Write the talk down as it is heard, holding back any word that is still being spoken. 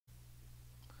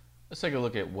Let's take a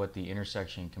look at what the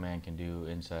intersection command can do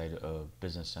inside of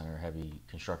Business Center Heavy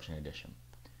Construction Edition.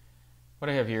 What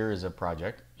I have here is a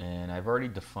project, and I've already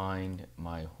defined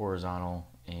my horizontal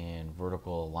and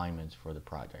vertical alignments for the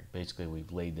project. Basically,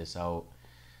 we've laid this out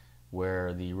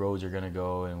where the roads are going to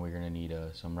go, and we're going to need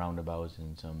some roundabouts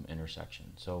and some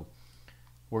intersections. So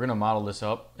we're going to model this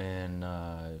up and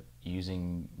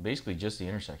using basically just the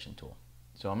intersection tool.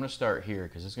 So I'm going to start here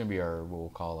because this is going to be what we'll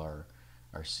call our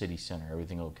city center.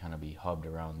 Everything will kind of be hubbed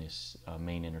around this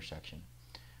main intersection.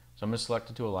 So I'm going to select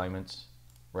the two alignments,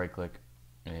 right click,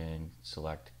 and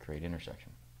select create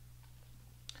intersection.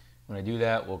 When I do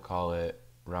that, we'll call it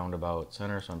roundabout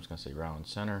center. So I'm just going to say round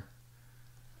center,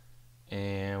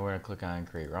 and we're going to click on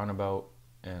create roundabout,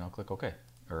 and I'll click OK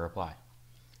or apply.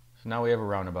 So now we have a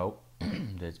roundabout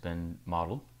that's been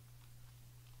modeled,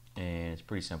 and it's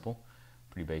pretty simple,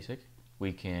 pretty basic.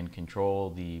 We can control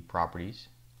the properties.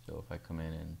 So if I come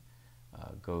in and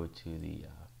go to the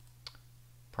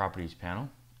properties panel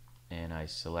and I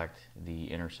select the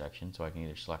intersection, so I can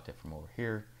either select it from over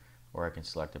here or I can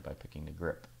select it by picking the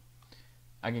grip.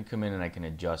 I can come in and I can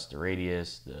adjust the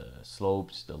radius, the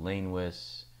slopes, the lane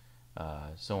widths,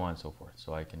 so on and so forth.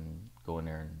 So I can go in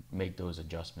there and make those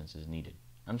adjustments as needed.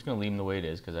 I'm just going to leave them the way it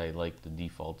is because I like the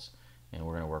defaults, and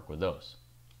we're going to work with those.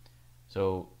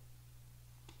 So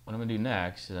what I'm going to do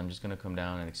next is I'm just going to come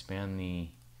down and expand the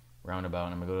roundabout,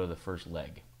 and I'm going to go to the first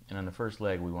leg. And on the first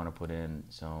leg, we want to put in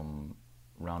some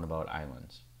roundabout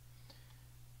islands.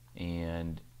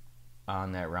 And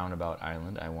on that roundabout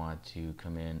island, I want to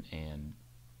come in and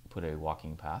put a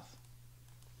walking path.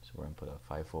 So we're going to put a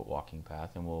 5-foot walking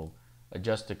path, and we'll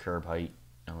adjust the curb height.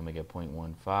 I'm going to make it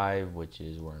 0.15, which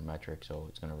is, we're in metric, so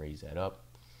it's going to raise that up.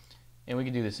 And we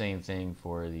can do the same thing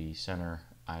for the center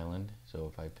island. So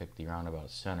if I pick the roundabout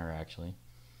center actually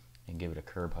and give it a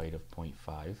curb height of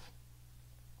 0.15,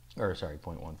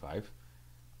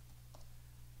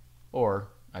 or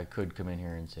I could come in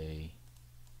here and say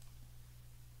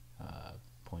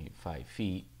 0.5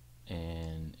 feet,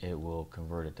 and it will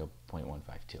convert it to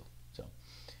 0.152. So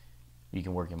you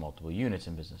can work in multiple units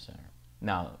in Business Center.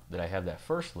 Now that I have that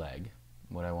first leg,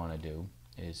 what I want to do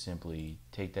is simply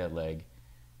take that leg,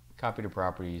 copy the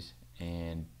properties,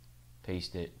 and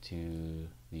paste it to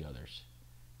the others.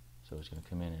 So it's going to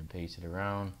come in and paste it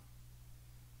around,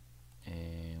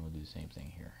 and we'll do the same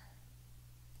thing here.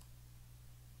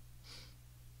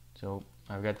 So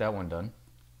I've got that one done,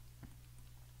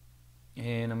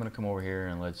 and I'm going to come over here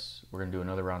and we're going to do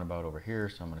another roundabout over here.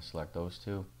 So I'm going to select those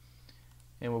two,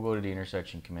 and we'll go to the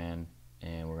intersection command,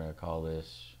 and we're going to call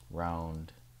this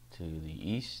round to the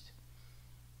east,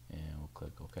 and we'll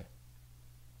click OK.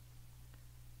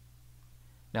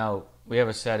 Now we have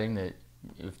a setting that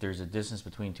if there's a distance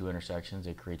between two intersections,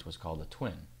 it creates what's called a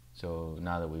twin. So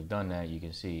now that we've done that, you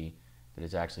can see that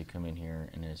it's actually come in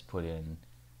here and it's put in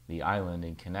the island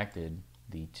and connected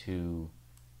the two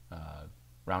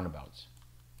roundabouts.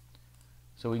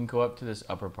 So we can go up to this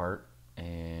upper part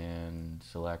and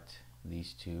select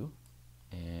these two,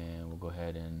 and we'll go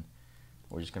ahead and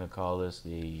we're just going to call this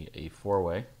a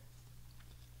four-way,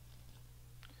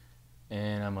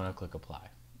 and I'm going to click apply.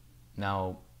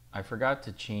 Now I forgot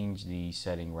to change the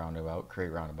setting roundabout, create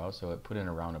roundabout, so it put in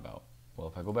a roundabout. Well,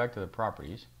 if I go back to the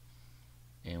properties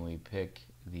and we pick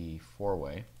the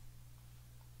four-way,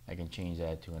 I can change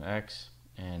that to an X,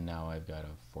 and now I've got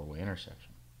a four-way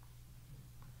intersection.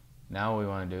 Now what we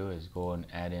want to do is go and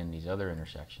add in these other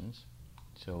intersections.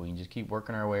 So we can just keep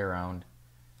working our way around.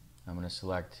 I'm going to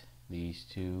select these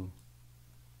two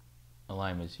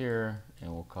alignments here,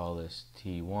 and we'll call this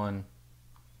T1.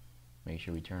 Make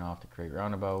sure we turn off the create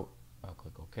roundabout. I'll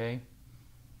click OK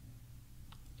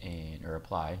or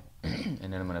apply, and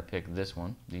then I'm going to pick this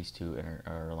one, these two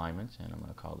alignments, and I'm going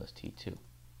to call this T2.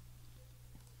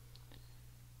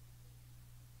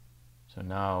 So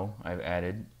now I've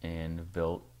added and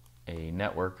built a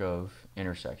network of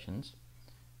intersections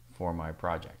for my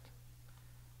project.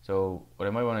 So what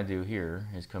I might want to do here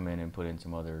is come in and put in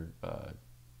some other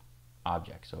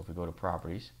objects. So if we go to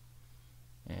properties,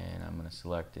 and I'm going to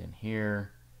select in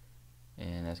here,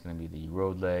 and that's going to be the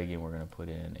road leg, and we're going to put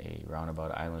in a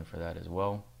roundabout island for that as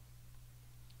well.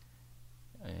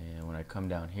 And when I come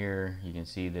down here, you can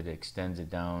see that it extends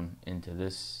it down into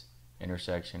this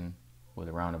intersection with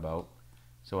a roundabout.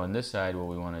 So on this side, what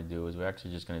we want to do is we're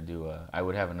actually just going to do I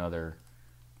would have another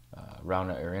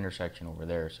intersection over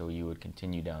there, so you would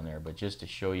continue down there. But just to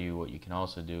show you what you can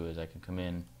also do is I can come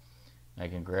in, I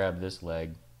can grab this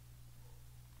leg,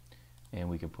 and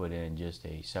we can put in just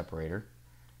a separator,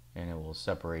 and it will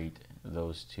separate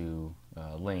those two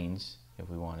lanes if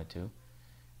we wanted to.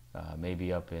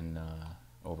 Maybe up in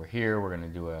over here we're going to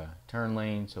do a turn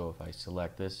lane. So if I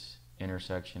select this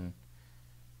intersection,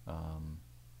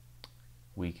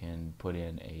 we can put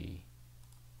in a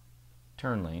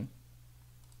turn lane.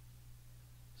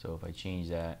 So if I change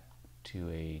that to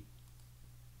a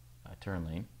turn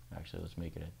lane, actually let's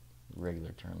make it a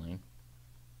regular turn lane.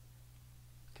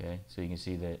 Okay, so you can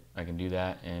see that I can do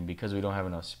that, and because we don't have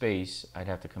enough space, I'd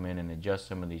have to come in and adjust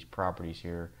some of these properties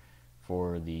here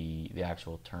for the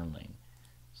actual turn lane.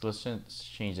 So let's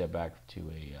change that back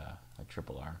to a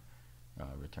triple R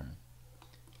return.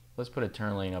 Let's put a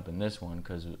turn lane up in this one,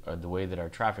 because the way that our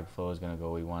traffic flow is going to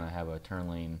go, we want to have a turn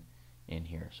lane in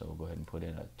here. So we'll go ahead and put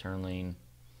in a turn lane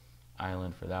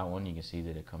island for that one. You can see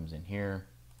that it comes in here,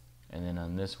 and then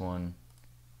on this one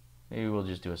maybe we'll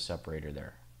just do a separator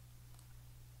there.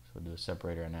 So we'll do a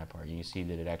separator on that part. You can see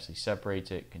that it actually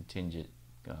separates it, contains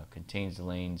the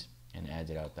lanes, and adds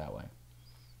it out that way.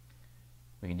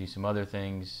 We can do some other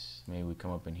things. Maybe we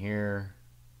come up in here,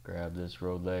 grab this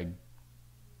road leg,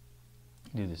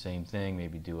 do the same thing,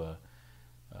 maybe do a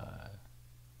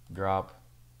drop.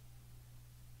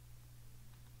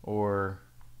 Or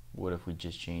what if we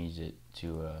just changed it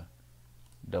to a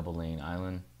double lane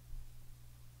island?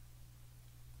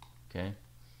 Okay,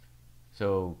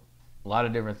 so a lot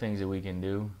of different things that we can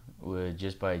do with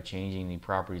just by changing the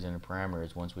properties and the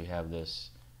parameters. Once we have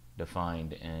this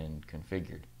defined and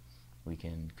configured, we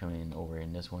can come in over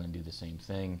in this one and do the same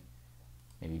thing.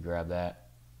 Maybe grab that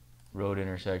road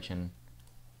intersection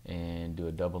and do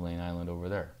a double lane island over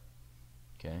there.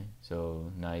 Okay,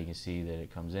 so now you can see that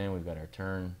it comes in, we've got our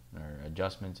turn, our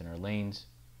adjustments and our lanes,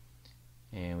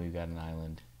 and we've got an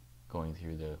island going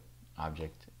through the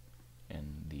object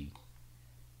and the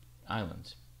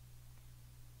islands.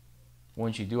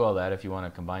 Once you do all that, if you want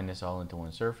to combine this all into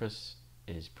one surface,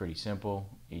 it is pretty simple.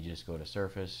 You just go to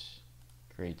surface,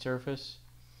 create surface,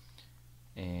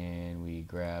 and we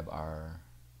grab our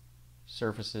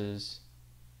surfaces.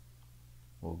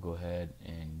 We'll go ahead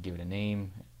and give it a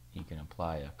name. You can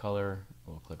apply a color.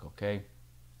 We'll click OK.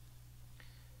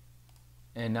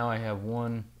 And now I have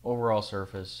one overall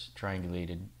surface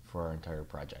triangulated for our entire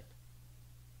project.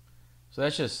 So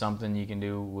that's just something you can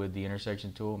do with the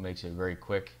intersection tool. It makes it very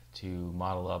quick to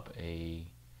model up a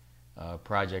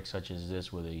project such as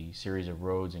this with a series of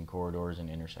roads and corridors and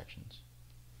intersections.